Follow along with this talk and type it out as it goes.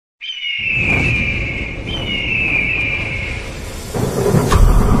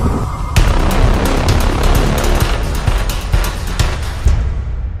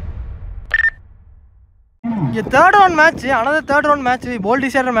இங்கே third round match, another third round match, போல்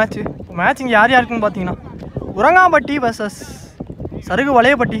decider match இங்கே யார் யாருக்குன்னு பார்த்தீங்கன்னா உரங்காம்பட்டி வர்சஸ் சருகு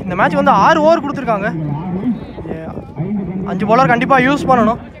வளையப்பட்டி. இந்த மேட்ச் வந்து 6 ஓவர் கொடுத்துருக்காங்க. 5 பவுலர் கண்டிப்பாக யூஸ்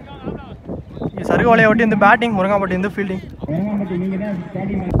பண்ணணும். சருகு வளையப்பட்டி இந்த பேட்டிங், உரங்காம்பட்டி இந்த ஃபீல்டிங்.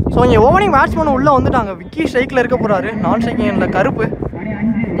 ஸோ இங்கே ஓப்பனிங் பேட்ஸ்மேன் உள்ளே வந்துட்டாங்க. விக்கி ஸ்ட்ரைக்கில் இருக்க போகிறாரு, நான் ஸ்ட்ரைக்கிங் எண்ணில் கருப்பு.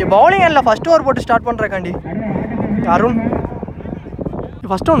 இங்கே பவுலிங் எண்ணில் ஃபஸ்ட் ஓவர் போட்டு start பண்ணுறக்காண்டி Arun.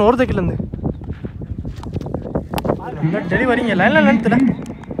 First one ஓரத்துக்கிலேருந்து delivery இங்கே லைனில் நிறுத்துல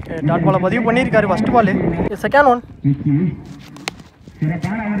டாட் பாலை பதிவு பண்ணியிருக்காரு. ஃபஸ்ட் பால். செகண்ட் ஒன்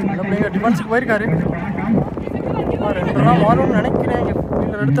டிஃபென்ஸுக்கு போயிருக்காரு. 2 ரன்னா மாறும்னு நினைக்கிறேன்.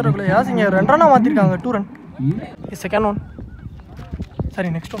 இங்கே எடுத்துறக்குள்ள இங்கே 2 ரன்னா மாற்றிருக்காங்க. 2 ரன். Second one. சரி,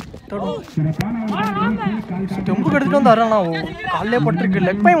 நெக்ஸ்ட் ஒன். Third one. டெம்புக்கு எடுத்துகிட்டு வந்து அரணா காலையே பட்டிருக்கு.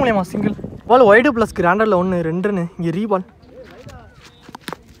 லெக் பை மூலியமா சிங்கிள் பால். Wide plus கிராண்டரில் 1 2 run. இங்கே ரீபால்.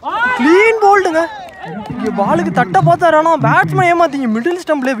 க்ளீன் போல்டுங்க. இங்கே பாலுக்கு தட்டை பார்த்தாரானா பேட்ஸ்மேன் ஏமாத்திங்க மிடில்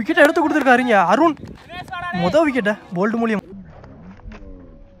ஸ்டம்பில் விக்கெட்டை எடுத்து கொடுத்துருக்காரு. இங்கே அருண் மொதல் விக்கெட்டை போல்டு மூலியம்.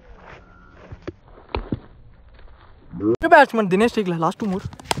 பேட்ஸ்மேன் தினேஷ் ஸ்ட்ரைக்கில் last Moore.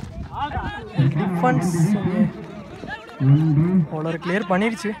 Defence bowler clear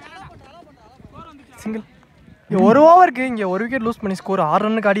பண்ணிடுச்சு. சிங்கிள். இங்கே 1 ஓவருக்கு இங்கே 1 விக்கெட் லூஸ் பண்ணி ஸ்கோர் 6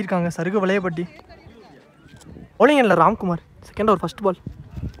 ரன்னுக்கு ஆடி இருக்காங்க சருகு வளையப்பட்டி. பவுலிங் இல்லை Ramkumar. Second over first ball.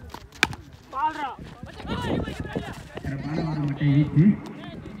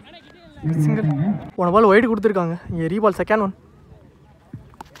 Single. போன பால் ஒயிட் கொடுத்துருக்காங்க. இங்கே ரீபால். Second one.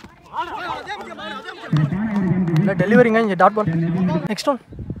 இல்லை டெலிவரிங்க. இங்கே dot ball. Next one.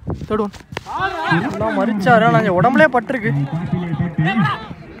 Third one. எல்லாம் மறிச்சாரு. ஆனால் இங்கே உடம்புலே பட்டிருக்கு.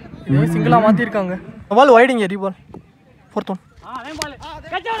 இதே சிங்கிளாக மாற்றிருக்காங்க. பால் ஒயிட். இங்கே ரீபால். Fourth one.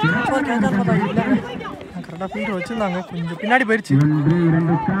 கரெக்டாக ஃபீல்டர் வச்சுருந்தாங்க. கொஞ்சம் பின்னாடி போயிடுச்சு.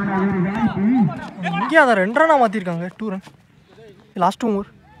 இங்கே அதை 2 ரன்னாக மாற்றிருக்காங்க. 2 ரன். Last over.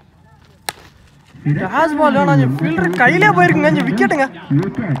 கேஷ் பால். ஆனால் இங்கே ஃபீல்டர் கையிலே போயிருக்குங்க. இங்கே விக்கெட்டுங்க.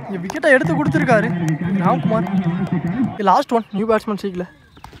 இங்கே விக்கெட்டை எடுத்து கொடுத்துருக்காரு Ramkumar. Last one. New batsman சீக்கில்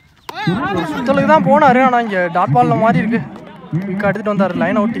ஒரு சுத்தலுக்கு தான் போனார். ஆனால் இங்கே டாட் பாலில் மாறி இருக்கு. விக்கெட் எடுத்துகிட்டு வந்தார்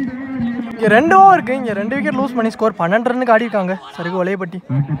லைன் அவுட்டி. இங்கே 2 ஓவருக்கு இங்கே 2 விக்கெட் லூஸ் பண்ணி ஸ்கோர் 12 ரன்னுக்கு ஆடி இருக்காங்க சருகு வளையப்பட்டி.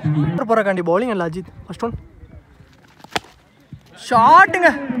 போகிறக்காண்டி பவுலிங் இல்லை அஜித். First one. ஷாட்டுங்க.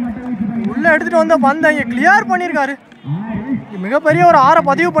 உள்ளே எடுத்துகிட்டு வந்தால் பந்தை இங்கே கிளியர் பண்ணியிருக்காரு. மிகப்பெரிய ஒரு 6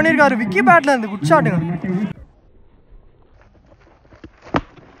 பதிவு பண்ணியிருக்காரு விக்கி பேட்டில் இருந்து. குட் ஷாட்டுங்க.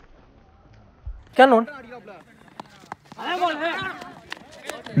 Can one.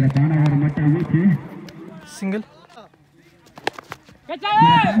 சிங்கிள்.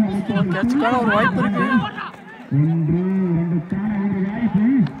 கேட்சுக்கான ஒரு வாய்ப்பு இருக்கு.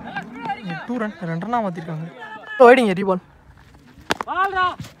 2 ரன். 2 ரன்னா மாற்றிருக்காங்க. ஒயிடிங்க ரீபால்.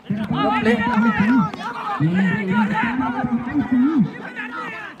 பிளே.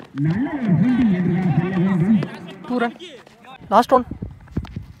 2 ரன். Last one.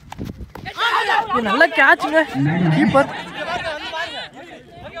 நல்ல கேட்சுங்க. கீப்பர்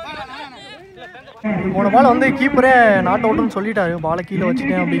போன பால் வந்து கீப்பரே நாட் அவுட்னு சொல்லிட்டாரு. பாலை கீழே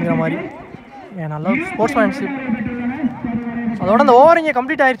வச்சுட்டேன் அப்படிங்கிற மாதிரி. நல்ல ஸ்போர்ட்ஸ்மேன்ஷிப். அதோட அந்த ஓவர் இங்கே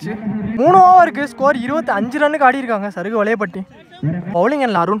கம்ப்ளீட் ஆயிடுச்சு. 3 ஓவருக்கு ஸ்கோர் 25 ரன்னுக்கு ஆடி இருக்காங்க சருகு வளையப்பட்டி. பவுலிங்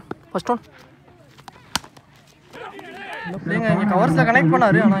இல்லை அருண். First one. பிள்ளைங்க இங்கே கவர்ஸில் கனெக்ட்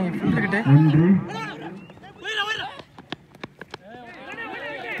பண்ணாரு. ஆனால் இங்கே ஃபீல்டுக்கிட்டே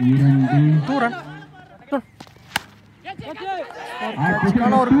 2 ரன்.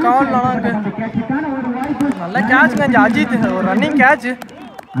 ஒரு கால். நல்ல கேட்சுங்க. இங்கே அஜித் ஒரு ரன்னிங் கேட்சு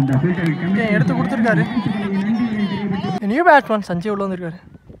எடுத்து கொடுத்துருக்காரு. நியூ பேட்ஸ்மேன் சஞ்சய் உள்ள வந்திருக்காரு.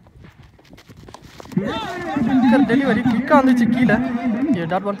 டெலிவரி குயிக்காக வந்துச்சு கீழே.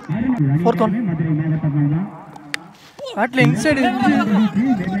 Dot ball. Fourth one. Battle inside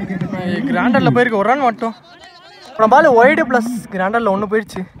கிராண்டரில் போயிருக்கு. 1 ரன் மட்டும். அப்புறம் பால் ஒய்டு ப்ளஸ் கிராண்டரில் 1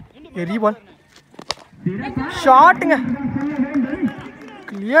 போயிடுச்சு. ரீபால். ஷாட்டுங்க.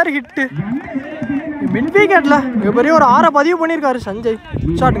 Clear hit. மிட் விக்கெட்ல மிகப்பெரிய ஒரு 6 பதிவு பண்ணியிருக்காரு சஞ்சய்.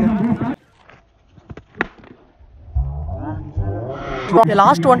 ஷாட்டுங்க.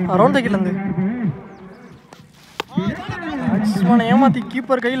 Last one. அரௌண்ட் தைக்கிலேருந்து பேட்ஸ்மேனை ஏமாற்றி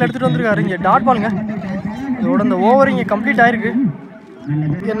கீப்பர் கையில் எடுத்துகிட்டு வந்திருக்காரு. இங்கே டாட் பாலுங்க. இதோட இந்த ஓவர் இங்கே கம்ப்ளீட் ஆயிருக்கு.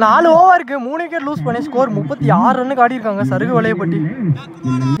 4 ஓவருக்கு 3 விக்கெட் லூஸ் பண்ணி ஸ்கோர் 36 ரன்னுக்கு ஆடி இருக்காங்க சருகு வளையப்பட்டி.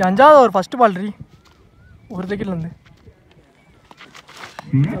 5வது ஓவர் ஃபர்ஸ்ட் பால். ஒரு விக்கெட்லேருந்து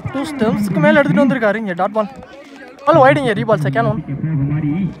 2 ஸ்டெம்ஸ்க்கு மேலே எடுத்துகிட்டு வந்திருக்காரு. இங்கே டாட் பால். பால் ஒயிட். இங்கே ரீபால். Second one.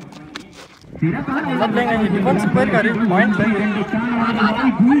 பிள்ளைங்க இங்கே டிஃபென்ஸுக்கு போயிருக்காரு. பாயிண்ட்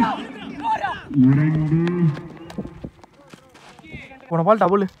போன பால்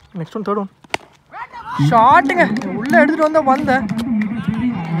double. Next one. Third one. ஷாட்டுங்க உள்ளே எடுத்துகிட்டு வந்தேன்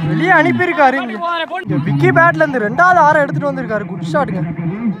வெளியே அனுப்பியிருக்காரு. விக்கி பேட்லேருந்து 2வது 6 எடுத்துகிட்டு வந்திருக்காரு. குட் ஷாட்டுங்க.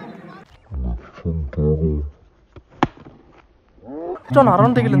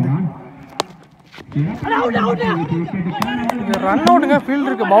 Around தைக்கிலேருந்து run அவுட்டுங்க. ஃபீல்டு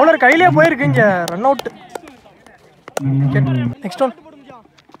இருக்கு, பவுலர் கையிலே போயிருக்கு. இங்கே ரன் அவுட். நெக்ஸ்ட் ஒன்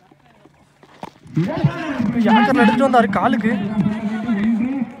யாக்கரில் எடுத்துகிட்டு வந்தார் காலுக்கு.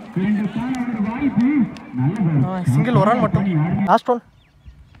 சிங்கிள் ஒரு ரன் மட்டும். Last one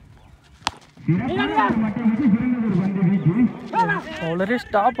பவுலரே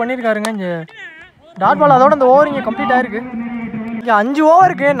stop பண்ணியிருக்காருங்க. இங்கே டாட் பால் அதோட அந்த ஓவர் இங்கே கம்ப்ளீட் ஆயிருக்கு. இங்கே 5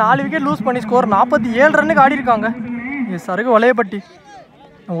 ஓவருக்கு 4 விக்கெட் லூஸ் பண்ணி ஸ்கோர் 47 ரன்னுக்கு ஆடி இருக்காங்க. இங்கே சருகு வலையப்பட்டி.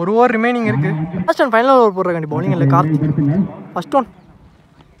 1 ஓவர் ரிமைனிங் இருக்குது. லாஸ்ட் ஒன் ஃபைனல் ஓவர் போடுறாங்க பவுலிங் இல்லை கார்த்திக். ஃபர்ஸ்ட் ஒன்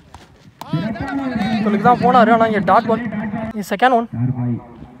உங்களுக்கு தான் போனார். ஆனால் இங்கே டாட் பால். இங்கே செகண்ட் ஒன்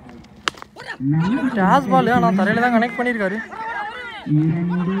டேஸ் பால். ஆனால் தரையில் தான் கனெக்ட் பண்ணியிருக்காரு.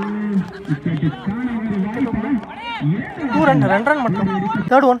 2 ரன் 2 ரன் மட்டும்.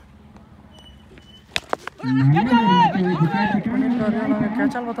 தேர்ட் ஒன்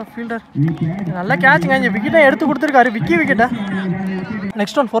கேட்சான்னு பார்த்தா ஃபீல்டர் நல்லா கேட்சுங்க. இங்கே விக்கெட்டை எடுத்து கொடுத்துருக்காரு. விக்கி விக்கெட்டை.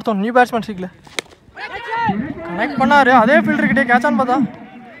 Next one fourth one new batsman ஸ்ட்ரீக்கில் connect பண்ணார். அதே ஃபீல்டர்கிட்டே கேட்சான்னு பார்த்தா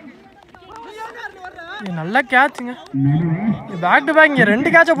நல்லா கேட்சுங்க. பேக் டு பேக் இங்கே 2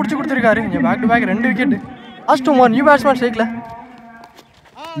 கேட்சை பிடிச்சி கொடுத்துருக்காரு. இங்கே back to back 2 wicket. Last 2 new batsman ஸ்ட்ரீக்கில்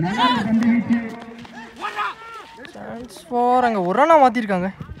chance for அங்கே ஒரு ரன்னாக மாற்றிருக்காங்க.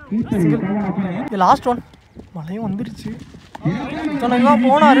 லாஸ்ட் ஒன் மழையும் வந்துருச்சு. தான்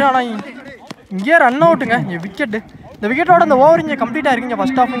போனார். ஆனால் இங்கேயே ரன் அவுட்டுங்க. இங்கே விக்கெட்டு. இந்த விக்கெட்டோட இந்த ஓவர் இங்கே கம்ப்ளீட் ஆகிருக்கு. இங்கே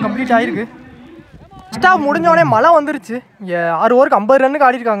ஃபஸ்ட் ஹாஃபும் கம்ப்ளீட் ஆகிருக்கு. ஃபஸ்ட் ஹாஃப் முடிஞ்சோடனே மழை வந்துருச்சு. இங்கே 6 ஓவருக்கு 50 ரன்னுக்கு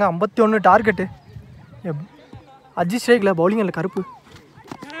ஆடிருக்காங்க. 51 டார்கெட்டு. அஜித் ஸ்ட்ரைக்கில் பவுலிங் இல்லை கருப்பு.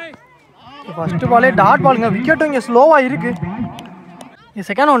 ஃபஸ்ட்டு பாலே டாட் பாலுங்க. விக்கெட்டும் இங்கே ஸ்லோவாக இருக்குது. இங்கே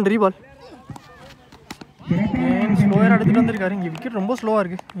செகண்ட் ஒன் ரீபால். ஸ்லோயராக எடுத்துகிட்டு வந்திருக்காரு. இங்கே விக்கெட் ரொம்ப ஸ்லோவாக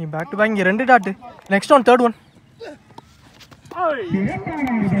இருக்குது. இங்கே பேக் டு பேக் இங்கே 2 tattoo. Next one third one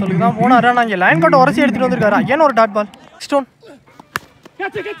சொல்லுக்கு தான் போனார். ஆனால் இங்கே லைன் கட்டை உரசி எடுத்துகிட்டு வந்திருக்காரு. அகைன் ஒரு டாட் பால். நெக்ஸ்ட் ஒன்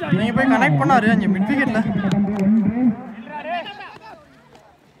நீங்கள் போய் கனெக்ட் பண்ணார். இங்கே மிட் விக்கெட்டில்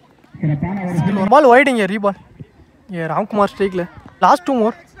ஒரு பால் ஒயிட். இங்கே ரீபால். இங்கே ராம்குமார் ஸ்ட்ரைக்கில். லாஸ்ட் 2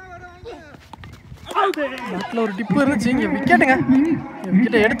 மோர். பேட்டில் ஒரு டிப்பு இருந்துச்சு. இங்கே விக்கெட்டுங்க.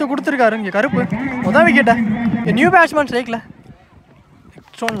 விக்கெட்டை எடுத்து கொடுத்துருக்காரு. இங்கே கருப்பு முதல் விக்கெட்டை. இங்கே நியூ பேட்ஸ்மேன் ஸ்ட்ரைக்கில்.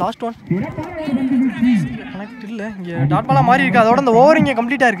 Next one last one connect இல்லை. இங்கே டாட் பாலாக மாறி இருக்குது. அதோட இந்த ஓவர் இங்கே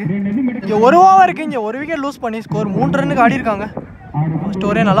கம்ப்ளீட்டாக இருக்குது. இங்கே 1 ஓவருக்கு இங்கே 1 விக்கெட் லூஸ் பண்ணி ஸ்கோர் 3 ரன்னுக்கு ஆடி இருக்காங்க. ஃபஸ்ட்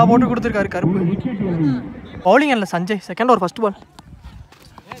ஓவரே நல்லா போட்டு கொடுத்துருக்காரு கருப்பு. பவுலிங் இல்லை சஞ்சய். செகண்ட் ஓவர் ஃபஸ்ட் பால்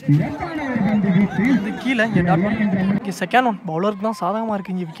இது கீழே. இங்கே டாட் பால். இங்கே செகண்ட் ஒன் பவுலருக்கு தான் சாதகமாக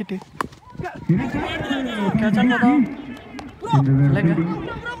இருக்குது. இங்கே விக்கெட்டு கேட்சான்னு பார்த்தா இல்லைங்க.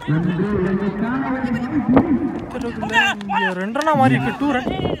 இங்கே 2 ரன்னாக மாறி இருக்குது. 2 ரன்.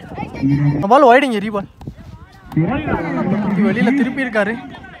 பால் ஒயிட். இங்கே ரீபால். வெளியில் திருப்பி இருக்காரு.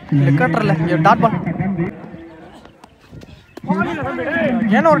 லெக்கட்டரில் இங்கே டாட் பால்.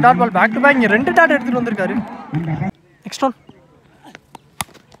 ஏன்னா ஒரு dot ball. Back to back இங்கே 2 டாட் எடுத்துகிட்டு வந்திருக்காரு. நெக்ஸ்ட் ஒன்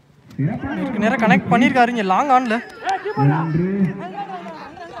நேராக கனெக்ட் பண்ணியிருக்காரு. இங்கே லாங் ஆனில்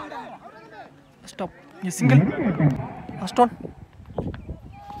ஸ்டாப். இங்கே சிங்கிள். ஃபஸ்ட் ஒன்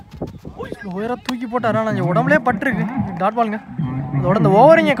ஸ்லோயராக தூக்கி போட்டார். ஆனால் இங்கே உடம்புலே பட்டிருக்கு. டாட் பாலுங்க. அதோட இந்த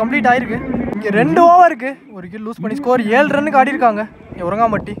ஓவர் இங்கே கம்ப்ளீட் ஆகிருக்கு. இங்கே 2 ஓவருக்கு 1 விக்கெட் லூஸ் பண்ணி ஸ்கோர் 7 ரன்னுக்கு ஆடி இருக்காங்க. இங்கே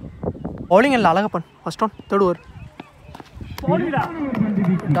உரங்காம்பட்டி. பவுலிங் இல்லை Alagappan. First one third over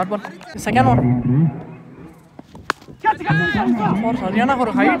dot ball. Second one சரியான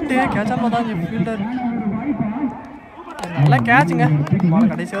ஒரு ஹைட்டு கேட்சான்னு பார்த்தா இங்கே ஃபீல்டர் நல்லா கேட்சுங்க.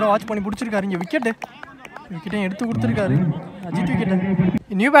 கடைசி வரை வாட்ச் பண்ணி பிடிச்சிருக்காரு. இங்கே விக்கெட்டு. விக்கெட்டையும் எடுத்து கொடுத்துருக்காரு. Ajith wicket.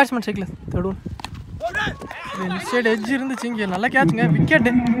 New batsman cycle third one. Side edge இருந்துச்சு. இங்கே நல்லா கேட்சுங்க.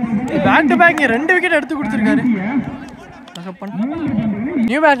 விக்கெட்டு. பேக் டு பேக் இங்கே 2 விக்கெட் எடுத்து கொடுத்துருக்காரு.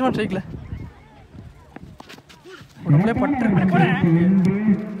 நியூ பேட்ஸ்மேன் சைக்கிள் உடம்புலே பட்டு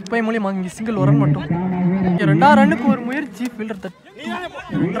இப்போ மூலியமாக இங்கே சிங்கிள் ஒரு ரன் மட்டும். இங்கே 2ஆவது ரன்னுக்கு ஒரு முயற்சி. ஃபீல்டர் தட்டி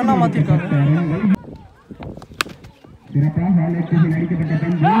 2 ரன்னாக மாற்றிருக்காங்க.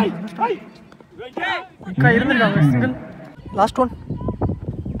 இருந்திருக்காங்க சிங்கிள். லாஸ்ட் ஒன்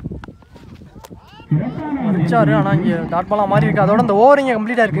அடிச்சாரு. ஆனால் இங்கே டாட் பாலாக மாறி இருக்குது. அதோட இந்த ஓவர் இங்கே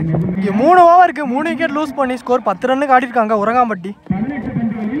கம்ப்ளீட்டாக இருக்குது. இங்கே 3 ஓவருக்கு 3 விக்கெட் லூஸ் பண்ணி ஸ்கோர் 10 ரன்னுக்கு ஆடிருக்காங்க உரங்காம்பட்டி.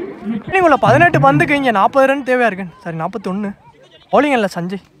 இன்னைக்கு உள்ள 18 பந்துக்கு இங்கே 40 ரன் தேவையாக இருக்கு. சரி 41. பவுலிங் இல்லை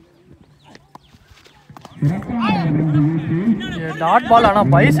சஞ்சய். Dot ball. ஆனால்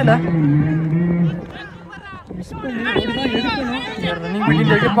பைஸில் ரன்னிங்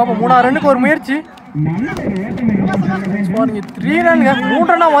பண்ணிட்டு இருக்கு பாப்பா. 3 ரன்னுக்கு ஒரு முயற்சி. 3 ரன்னுங்க, 3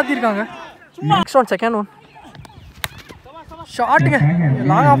 ரன்னா மாத்திருக்காங்க. நெக்ஸ்ட் ஒன், செகண்ட் ஒன் ஷாட்டுங்க.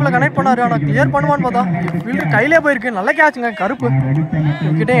 லாங் ஆஃப்ல கனெக்ட் பண்ணாரு, ஆனால் கிளியர் பண்ணுவான்னு பார்த்தா ஃபீல்டர் கையிலே போயிருக்கு. நல்ல கேட்சுங்க, கருப்பு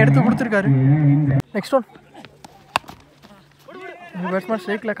கிட்டே எடுத்து கொடுத்துருக்காரு. நெக்ஸ்ட் ஒன் பேட்ஸ்மேன்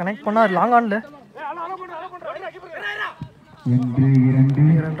ஸ்ட்ரைக்கில் கனெக்ட் பண்ணார் லாங் ஆன்ல.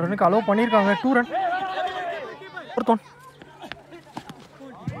 2 ரன்னுக்கு அலோவ் பண்ணியிருக்காங்க. 2 ரன். ஒருத்தன்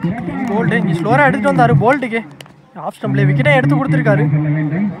போல்டு இங்கே ஸ்லோராக எடுத்துகிட்டு வந்தார். போல்ட்டுக்கு ஆஃப் ஸ்டம்பில் விக்கெட்டே எடுத்து கொடுத்துருக்காரு.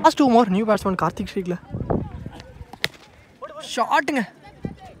 லாஸ்ட் 2 மோர் நியூ பேட்ஸ்மேன் கார்த்திக் ஸ்ட்ரைக்கில் ஷாட்டுங்க.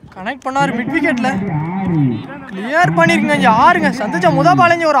 கனெக்ட் பண்ணார் மிட் விக்கெட்டில், கிளியர் பண்ணியிருக்குங்க. இங்கே 6ங்க. சந்திச்ச முதல்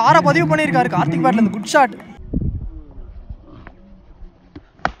பாலேஞ்சு ஒரு 6 பதிவு பண்ணியிருக்காரு Karthik பேட்லேருந்து. Good shot.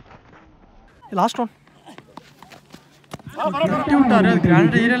 Last one விட்டாரு, அது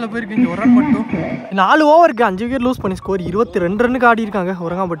கிராண்ட் ஏரியாவில் போயிருக்கு. இங்கே 1 ரன் மட்டும். 4 ஓவருக்கு 5 விக்கெட் லூஸ் பண்ணி ஸ்கோர் 22 ரன்னுக்கு ஆடி இருக்காங்க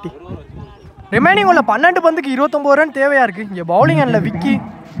உரங்காம்பட்டி. ரிமைனிங் உள்ள 12 பந்துக்கு 29 ரன் தேவையாக இருக்குது. இங்கே பவுலிங் அண்டில் விக்கி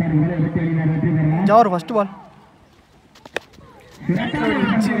ஒரு ஃபஸ்ட்டு பால்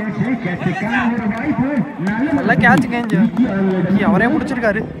நல்லா கேட்சுங்க. இங்கே அவரே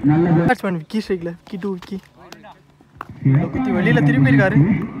முடிச்சிருக்காரு. பேட்ஸ்மேன் விக்கி ஸ்ட்ரைக்கில் விக்கி 2 விக்கி குத்தி வெளியில் திரும்பியிருக்காரு.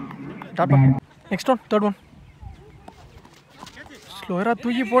 Dot ball. Next one, third one ஸ்லோயராக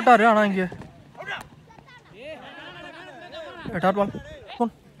தூக்கி போட்டார். ஆனால் இங்கே டாட் பால்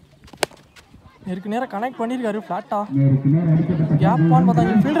நேருக்கு நேராக கனெக்ட் பண்ணியிருக்காரு. ஃப்ளாட்டா கேப்பான்னு பார்த்தா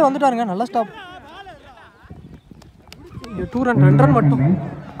இங்கே ஃபீல்டர் வந்துட்டாருங்க. நல்ல ஸ்டாப். இங்கே 2 ரன், 2 ரன் மட்டும்.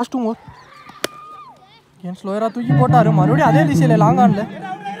 லாஸ்ட் 2 மோர். ஏன் ஸ்லோயராக தூக்கி போட்டார். மறுபடியும் அதே திசையில் லாங் ஆனில்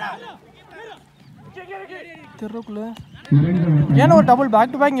தெருக்குள்ள ஏன்னா ஒரு டபுள்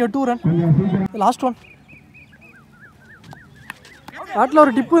பேக் டு பேக். இங்கே 2 ரன். லாஸ்ட் ஒன் பேட்டில்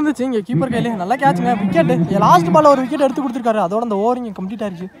ஒரு டிப்பு இருந்துச்சு இங்கே கீப்பர் கையிலே. நல்லா கேட்சுங்க. விக்கெட்டு லாஸ்ட் பால் ஒரு விக்கெட் எடுத்து கொடுத்துருக்காரு. அதோட அந்த ஓவர் இங்கே கம்ப்ளீட்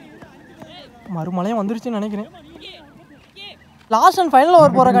ஆயிடுச்சு. மறுமலையும் வந்துருச்சுன்னு நினைக்கிறேன். Last and final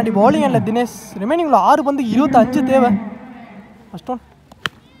over போகிறக்காண்டி bowling until Dinesh. Remaining உள்ள 6 பந்துக்கு 25 தேவை. ஃபர்ஸ்ட் ஒன்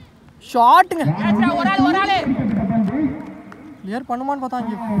ஷாட்டுங்க. கிளியர் பண்ணுமான்னு பார்த்தா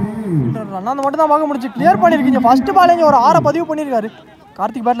இங்கே ரன்னாந்து மட்டும் தான் பார்க்க முடிச்சு. கிளியர் பண்ணியிருக்கீங்க. ஃபர்ஸ்ட் பால் இங்கே ஒரு 6 பதிவு பண்ணியிருக்காரு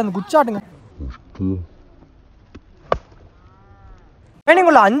கார்த்திக் பேட்டில். அந்த குட் ஷாட்டுங்க. ரிமைனிங்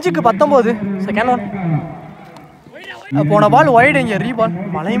உள்ள 5க்கு 19. செகண்ட் ஒன் போன பால் ஒய்டு. இங்கே ரீபால்.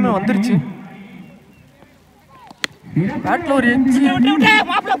 மழையுமே வந்துருச்சு. பேட்டில் ஒரு எட்ஜி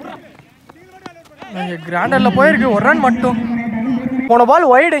கிராண்டரில் போயிருக்கு. 1 ரன் மட்டும். போன பால்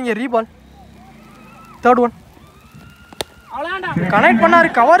ஒய்டு. இங்கே ரீபால். தேர்ட் ஒன் கனெக்ட் பண்ணாரு.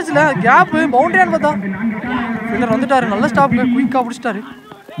 கவர்ஸில் கேப்பு பவுண்டரியான்னு பார்த்தா ஃபீல்டர் வந்துட்டாரு. நல்ல ஸ்டாப்பு, குயிக்காக பிடிச்சிட்டாரு.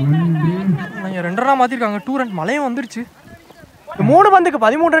 இங்கே 2 ரன்னாக மாற்றிருக்காங்க. 2 ரன். மழையும் வந்துருச்சு. 3 பந்துக்கு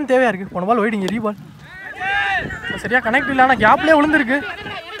 13 ரன் தேவையாக இருக்குது. போன பால் ஒய்டு. இங்கே ரீபால். சரியாக கனெக்ட் இல்லை, ஆனால் கேப்லேயே விழுந்துருக்கு.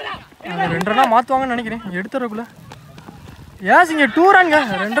 2 ரன்னாக மாற்றுவாங்கன்னு நினைக்கிறேன் எடுத்துறதுக்குள்ளே. ஏஸ் இங்கே 2 ரன்ங்க,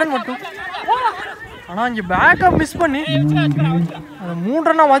 2 ரன் மட்டும். ஆனால் இங்கே பேக்கப் மிஸ் பண்ணி 3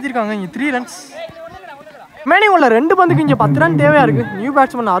 ரன்னாக மாற்றிருக்காங்க. இங்கே 3 ரன்ஸ். ரிமைனிங் உள்ள 2 பந்துக்கு இங்கே 10 ரன் தேவையாக இருக்குது. நியூ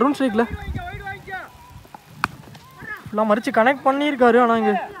பேட்ஸ்மேன் அருண் ஸ்ட்ரைக்கில் ஃபுல்லாக மறித்து கனெக்ட் பண்ணியிருக்காரு. ஆனால்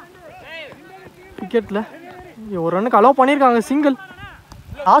இங்கே விக்கெட்டில் இங்கே 1 ரன்னுக்கு அலோவ் பண்ணியிருக்காங்க. சிங்கிள்.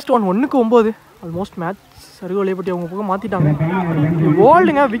 லாஸ்ட் ஒன் 1க்கு 9. ஆல்மோஸ்ட் மேட்ச் சருகு வலையப்பட்டி அவங்க பக்கம் மாற்றிட்டாங்க.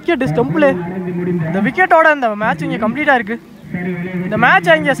 போல்டுங்க விக்கெட்டு ஸ்டம்பில். இந்த விக்கெட்டோட இந்த மேட்ச் இங்கே கம்ப்ளீட்டாக இருக்குது. இந்த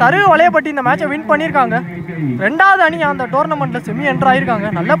மேட்சை இங்கே சருகு வலையப்பட்டி இந்த மேட்சை வின் பண்ணியிருக்காங்க. 2வது அணி அந்த டோர்னமெண்ட்டில் செமி என்ட்ரு ஆகியிருக்காங்க.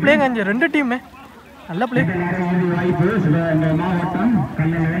 நல்ல பிளேங்க இங்கே 2 டீமுமே நல்ல பிளே.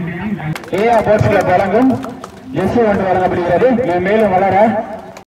 வழங்கும் எஸ் ஒன்று வழங்கப்படுகிறது. மேலும் வளர